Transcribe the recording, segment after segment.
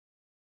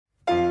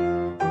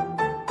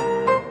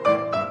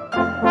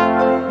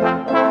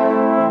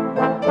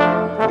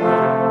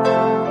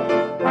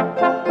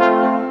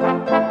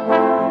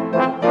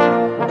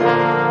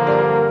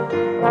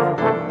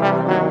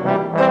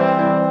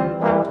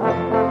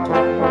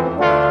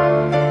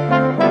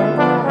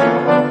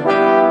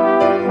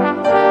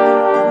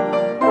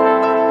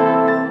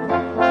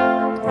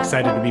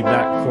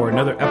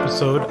another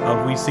episode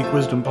of We Seek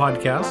Wisdom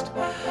podcast,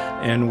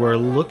 and we're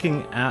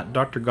looking at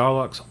Dr.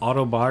 Garlock's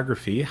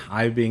autobiography,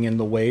 I Being in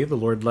the Way, the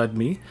Lord Led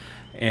Me,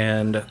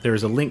 and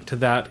there's a link to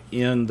that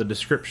in the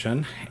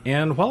description.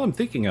 And while I'm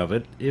thinking of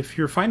it, if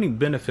you're finding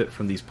benefit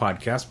from these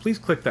podcasts, please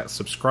click that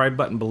subscribe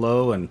button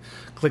below and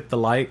click the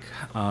like,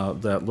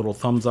 that little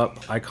thumbs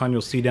up icon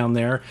you'll see down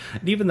there,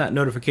 and even that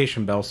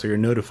notification bell so you're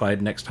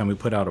notified next time we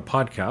put out a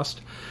podcast.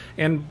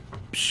 And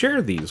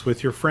share these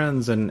with your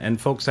friends and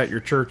folks at your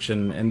church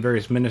and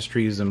various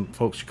ministries and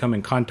folks you come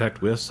in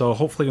contact with, so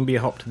hopefully it can be a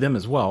help to them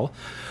as well.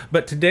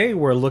 But today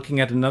we're looking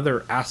at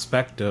another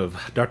aspect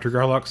of Dr.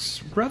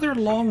 Garlock's rather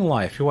long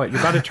life. You're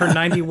about to turn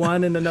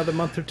 91 in another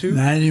month or two?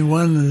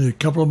 91, in a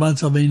couple of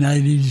months I'll be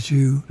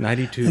 92.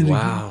 92, and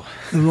wow.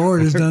 The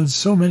Lord has done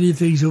so many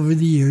things over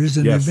the years,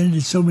 and Yes. there have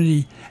been so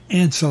many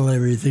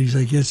ancillary things,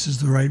 I guess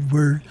is the right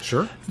word,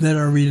 Sure. that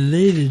are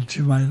related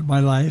to my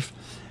life.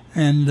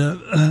 And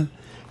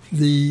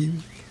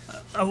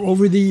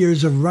over the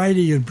years of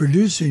writing and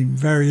producing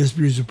various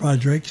music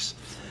projects,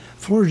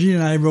 Florgie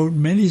and I wrote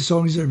many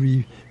songs that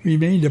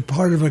remained a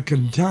part of a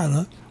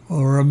cantata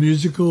or a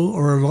musical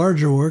or a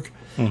larger work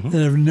that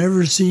have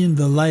never seen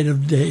the light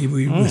of day,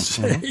 we would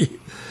say,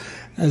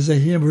 as a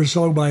hymn or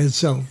song by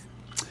itself.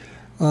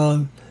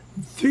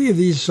 Three of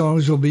these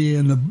songs will be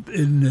in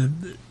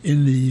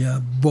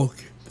the book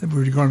that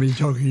we're going to be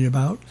talking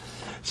about: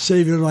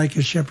 Savior Like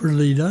a Shepherd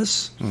Lead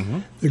Us,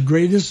 The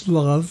Greatest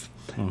Love,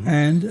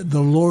 and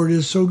The Lord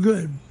Is So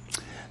Good.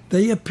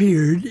 They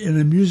appeared in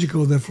a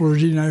musical that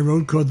Florgie and I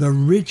wrote called The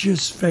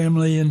Richest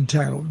Family in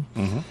Town.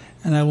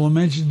 And I will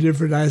mention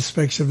different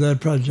aspects of that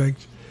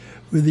project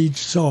with each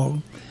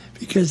song,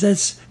 because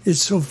it's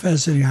so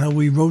fascinating how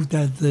we wrote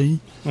that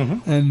thing.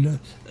 And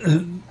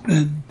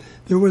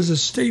there was a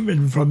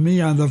statement from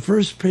me on the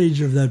first page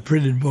of that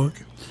printed book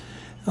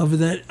of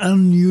that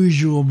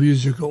unusual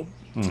musical.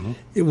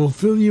 It will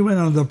fill you in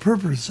on the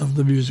purpose of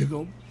the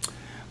musical.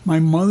 My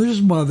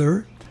mother's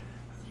mother,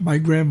 my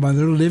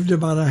grandmother, lived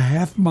about a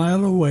half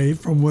mile away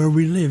from where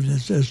we lived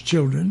as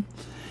children,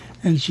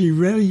 and she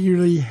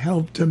regularly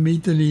helped to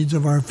meet the needs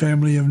of our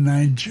family of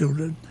 9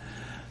 children.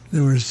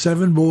 There were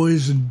 7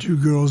 boys and 2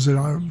 girls in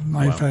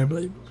my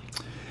family.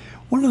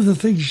 One of the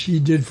things she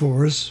did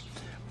for us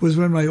was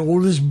when my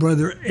oldest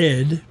brother,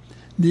 Ed,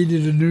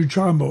 needed a new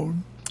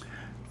trombone.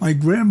 My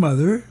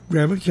grandmother,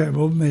 Grandma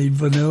Campbell, made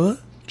vanilla,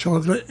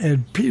 chocolate,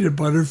 and peanut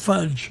butter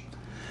fudge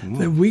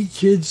that we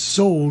kids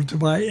sold to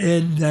buy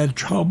Ed that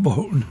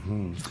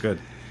trombone. Good.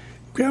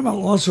 Grandma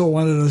also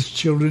wanted us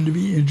children to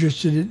be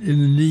interested in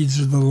the needs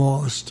of the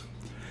lost,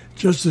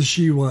 just as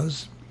she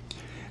was.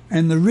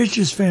 And The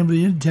Richest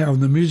Family in Town,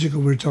 the musical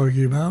we're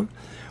talking about,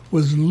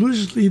 was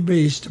loosely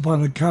based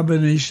upon a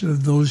combination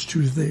of those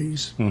two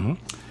things.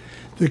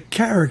 The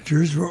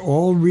characters were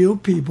all real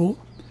people,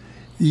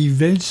 the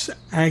events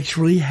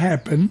actually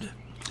happened,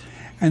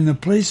 and the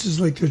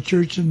places like the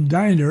church and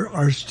diner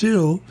are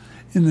still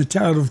in the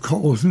town of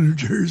Cole, New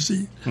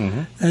Jersey.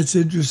 That's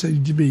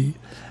interesting to me.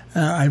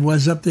 I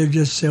was up there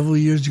just several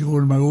years ago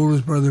when my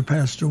oldest brother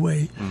passed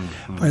away.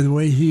 By the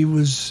way, he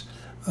was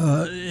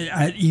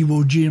at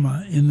Iwo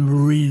Jima in the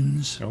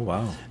Marines. Oh,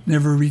 wow.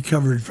 Never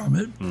recovered from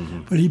it.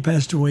 But he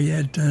passed away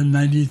at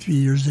 93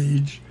 years of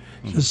age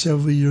just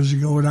several years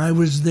ago. And I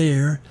was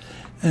there,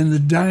 and the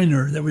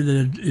diner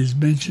that is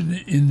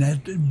mentioned in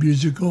that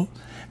musical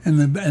and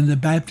the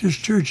Baptist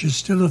church is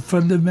still a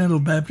fundamental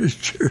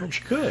Baptist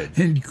church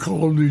in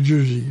Cole, New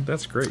Jersey.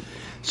 That's great.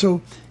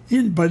 So,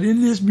 in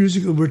this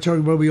musical we're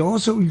talking about, we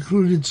also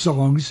included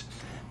songs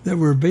that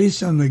were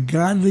based on the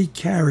godly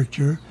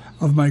character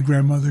of my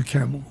grandmother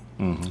Campbell.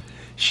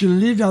 She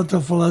lived out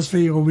the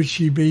philosophy on which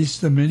she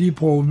based the many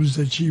poems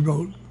that she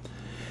wrote.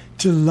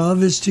 To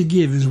love is to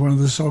give is one of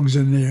the songs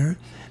in there,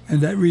 and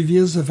that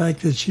reveals the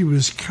fact that she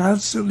was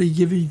constantly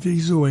giving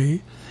things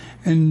away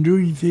and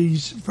doing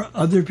things for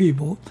other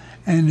people,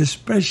 and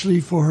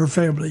especially for her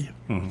family.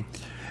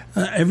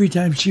 Every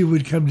time she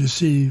would come to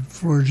see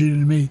Florgie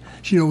and me,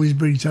 she'd always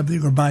bring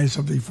something or buy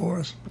something for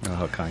us. Oh,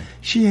 how kind.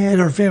 She had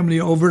her family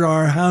over to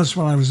our house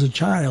when I was a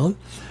child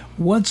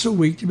once a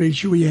week to make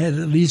sure we had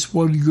at least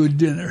one good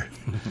dinner,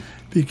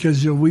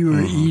 because we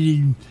were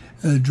eating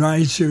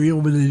dry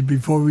cereal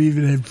before we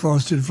even had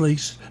Frosted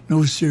Flakes,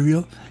 no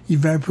cereal,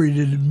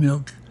 evaporated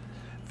milk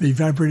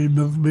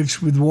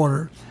mixed with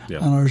water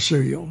on our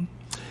cereal.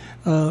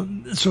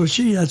 So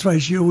that's why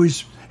she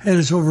always had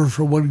us over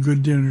for one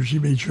good dinner. She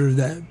made sure of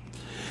that.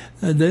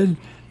 And then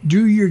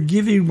Do Your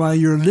Giving While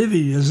You're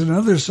Living is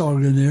another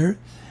song in there,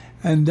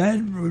 and that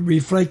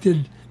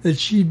reflected that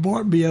she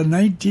bought me a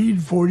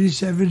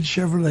 1947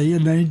 Chevrolet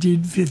in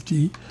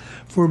 1950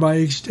 for my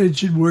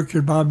extension work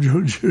at Bob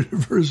Jones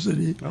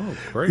University. Oh,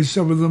 great. With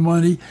some of the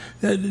money.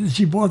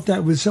 She bought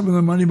that with some of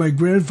the money my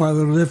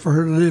grandfather left for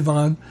her to live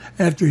on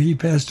after he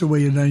passed away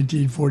in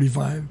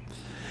 1945.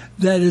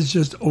 That is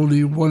just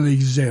only one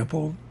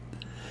example.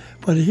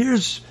 But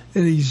here's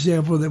an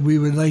example that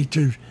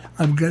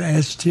I'm going to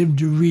ask Tim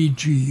to read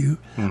to you.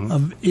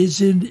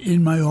 It's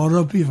in my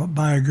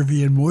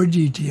autobiography in more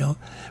detail,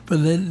 but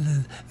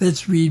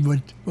let's read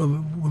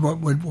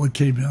what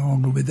came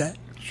along with that.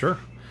 Sure.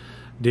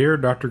 Dear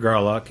Dr.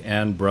 Garlock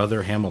and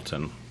Brother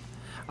Hamilton,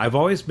 I've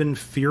always been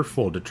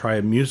fearful to try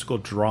a musical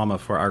drama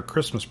for our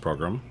Christmas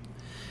program.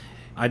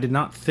 I did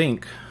not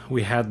think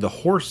we had the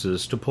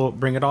horses to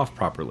bring it off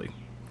properly.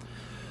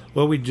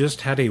 Well, we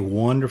just had a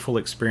wonderful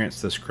experience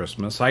this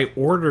Christmas. I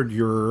ordered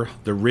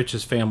The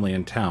Richest Family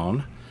in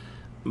Town.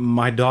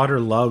 My daughter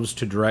loves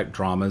to direct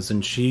dramas,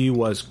 and she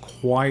was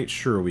quite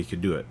sure we could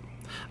do it.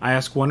 I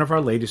asked one of our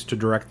ladies to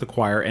direct the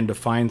choir and to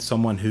find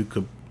someone who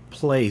could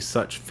play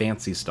such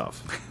fancy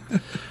stuff.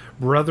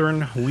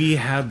 Brethren, we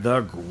had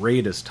the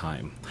greatest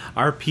time.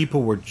 Our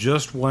people were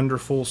just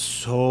wonderful,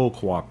 so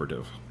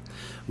cooperative.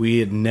 We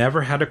had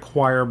never had a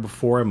choir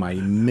before in my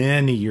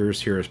many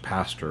years here as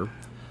pastor.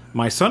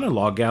 My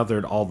son-in-law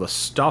gathered all the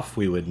stuff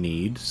we would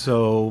need,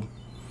 so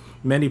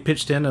many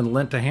pitched in and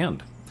lent a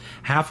hand.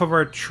 Half of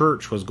our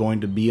church was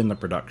going to be in the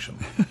production.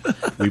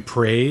 We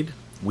prayed,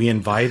 we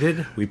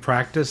invited, we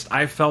practiced.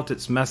 I felt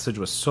its message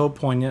was so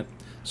poignant,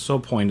 so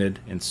pointed,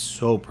 and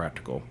so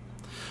practical.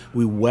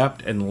 We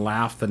wept and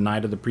laughed the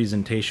night of the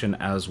presentation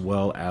as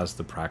well as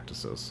the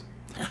practices.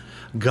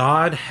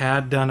 God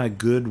had done a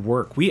good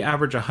work. We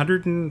average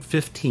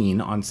 115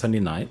 on Sunday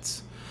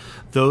nights.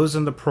 Those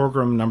in the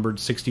program numbered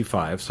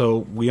 65, so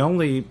we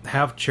only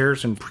have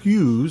chairs and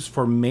pews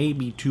for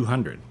maybe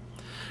 200.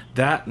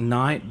 That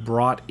night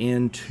brought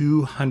in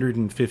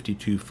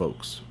 252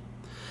 folks.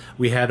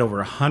 We had over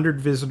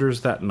 100 visitors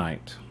that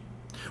night.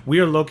 We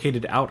are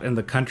located out in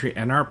the country,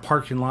 and our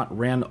parking lot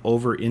ran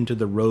over into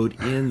the road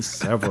in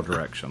several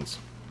directions.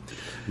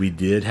 We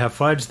did have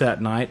fudge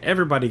that night.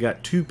 Everybody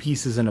got 2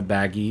 pieces in a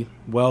baggie.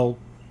 Well,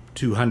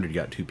 200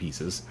 got 2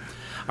 pieces.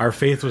 Our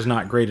faith was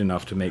not great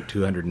enough to make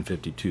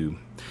 252.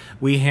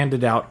 We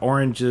handed out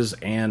oranges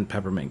and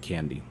peppermint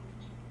candy.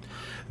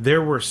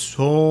 There were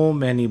so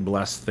many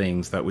blessed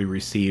things that we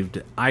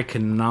received, I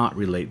cannot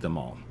relate them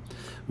all.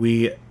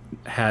 We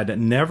had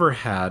never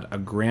had a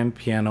grand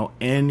piano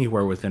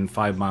anywhere within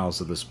 5 miles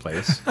of this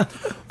place.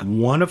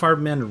 One of our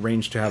men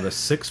arranged to have a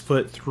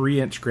 6-foot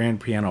 3-inch grand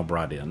piano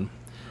brought in.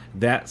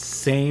 That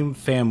same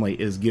family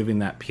is giving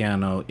that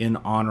piano in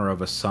honor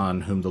of a son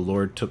whom the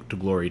Lord took to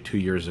glory 2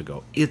 years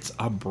ago. It's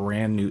a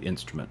brand new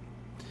instrument.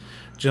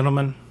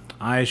 Gentlemen,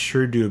 I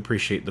sure do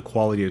appreciate the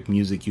quality of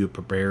music you have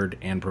prepared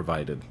and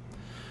provided.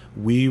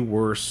 We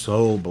were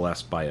so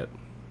blessed by it.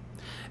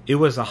 It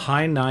was a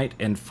high night,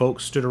 and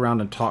folks stood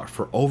around and talked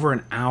for over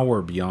an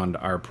hour beyond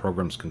our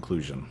program's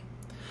conclusion.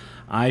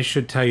 I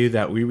should tell you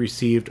that we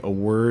received a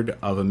word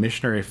of a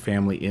missionary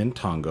family in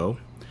Tongo,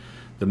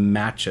 the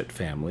Matchett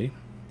family.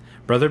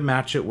 Brother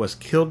Matchett was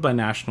killed by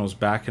nationals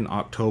back in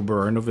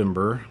October or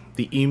November.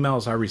 The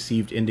emails I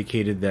received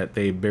indicated that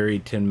they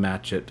buried Tim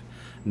Matchett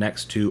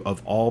next to,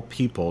 of all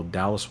people,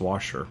 Dallas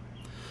Washer,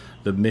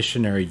 the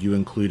missionary you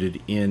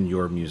included in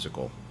your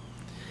musical.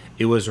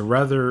 It was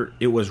rather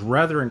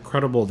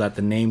incredible that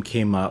the name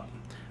came up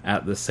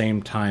at the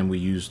same time we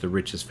used The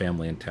Richest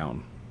Family in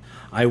Town.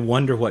 I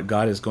wonder what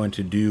God is going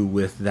to do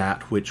with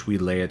that which we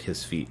lay at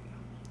his feet.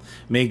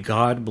 May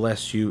God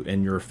bless you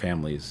and your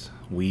families.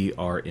 We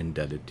are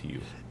indebted to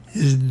you.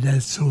 Isn't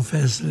that so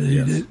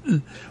fascinating?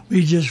 Yes.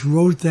 We just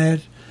wrote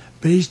that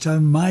based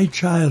on my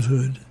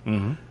childhood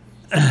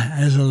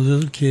as a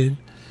little kid.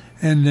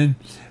 And then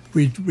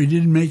we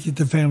didn't make it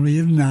the family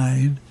of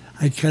 9.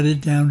 I cut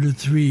it down to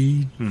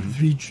 3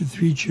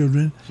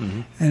 children,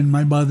 and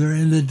my mother,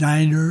 and the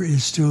diner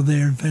is still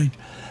there. In fact,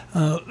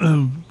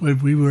 when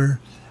we were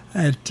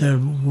at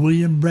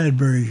William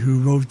Bradbury,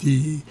 who wrote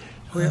the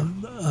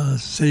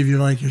Savior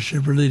Like a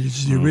Shepherd Lead.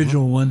 It's the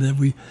original one that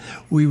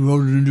we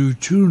wrote a new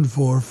tune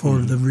for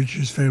the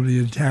richest family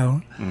in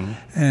town.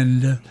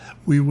 And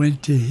we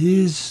went to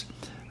his,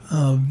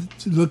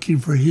 looking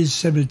for his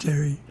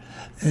cemetery,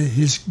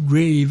 his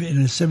grave in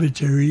a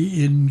cemetery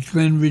in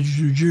Glen Ridge,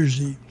 New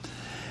Jersey.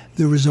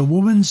 There was a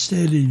woman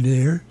standing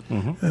there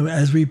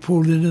as we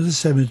pulled into the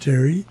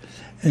cemetery,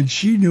 and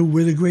she knew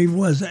where the grave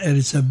was. And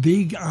it's a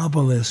big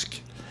obelisk.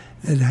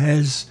 It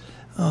has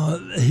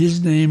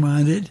his name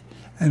on it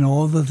and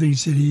all the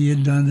things that he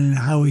had done and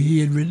how he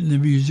had written the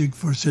music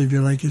for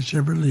Savior Like a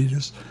Shepherd Lead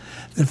Us,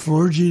 that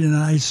Florentine and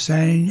I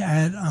sang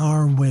at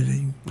our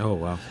wedding. Oh,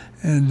 wow.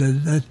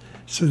 And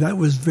so that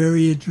was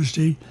very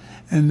interesting.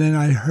 And then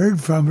I heard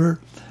from her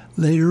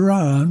later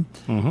on,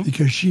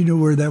 because she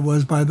knew where that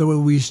was. By the way,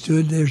 we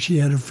stood there. She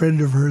had a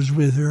friend of hers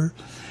with her,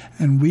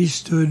 and we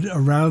stood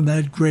around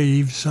that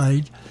grave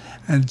site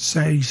and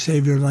sang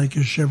Savior Like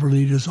a Shepherd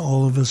Lead Us,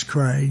 all of us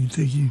crying,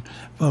 thinking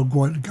about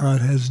what God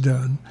has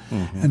done.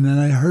 And then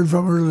I heard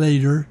from her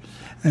later,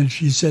 and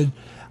she said,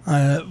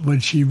 when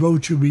she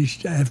wrote to me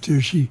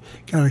after she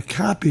got a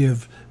copy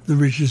of The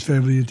Richest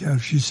Family in Town,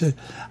 she said,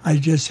 I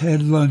just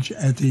had lunch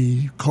at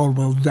the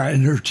Caldwell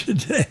Diner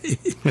today.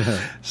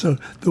 So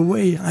the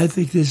way I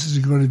think this is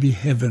going to be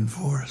heaven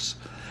for us.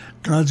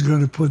 God's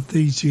going to put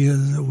things together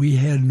that we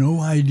had no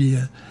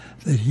idea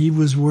that he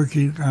was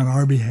working on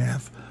our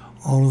behalf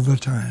all of the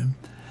time,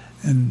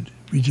 and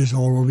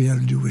all we have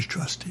to do is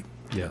trust Him.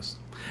 Yes.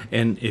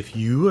 And if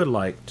you would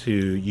like to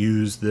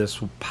use this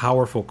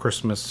powerful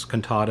Christmas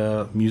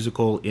cantata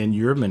musical in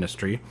your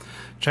ministry,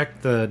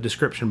 check the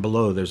description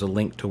below. There's a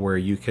link to where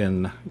you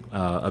can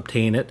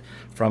obtain it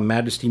from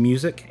Majesty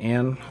Music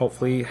and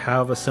hopefully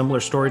have a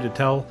similar story to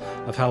tell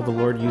of how the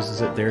Lord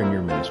uses it there in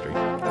your ministry.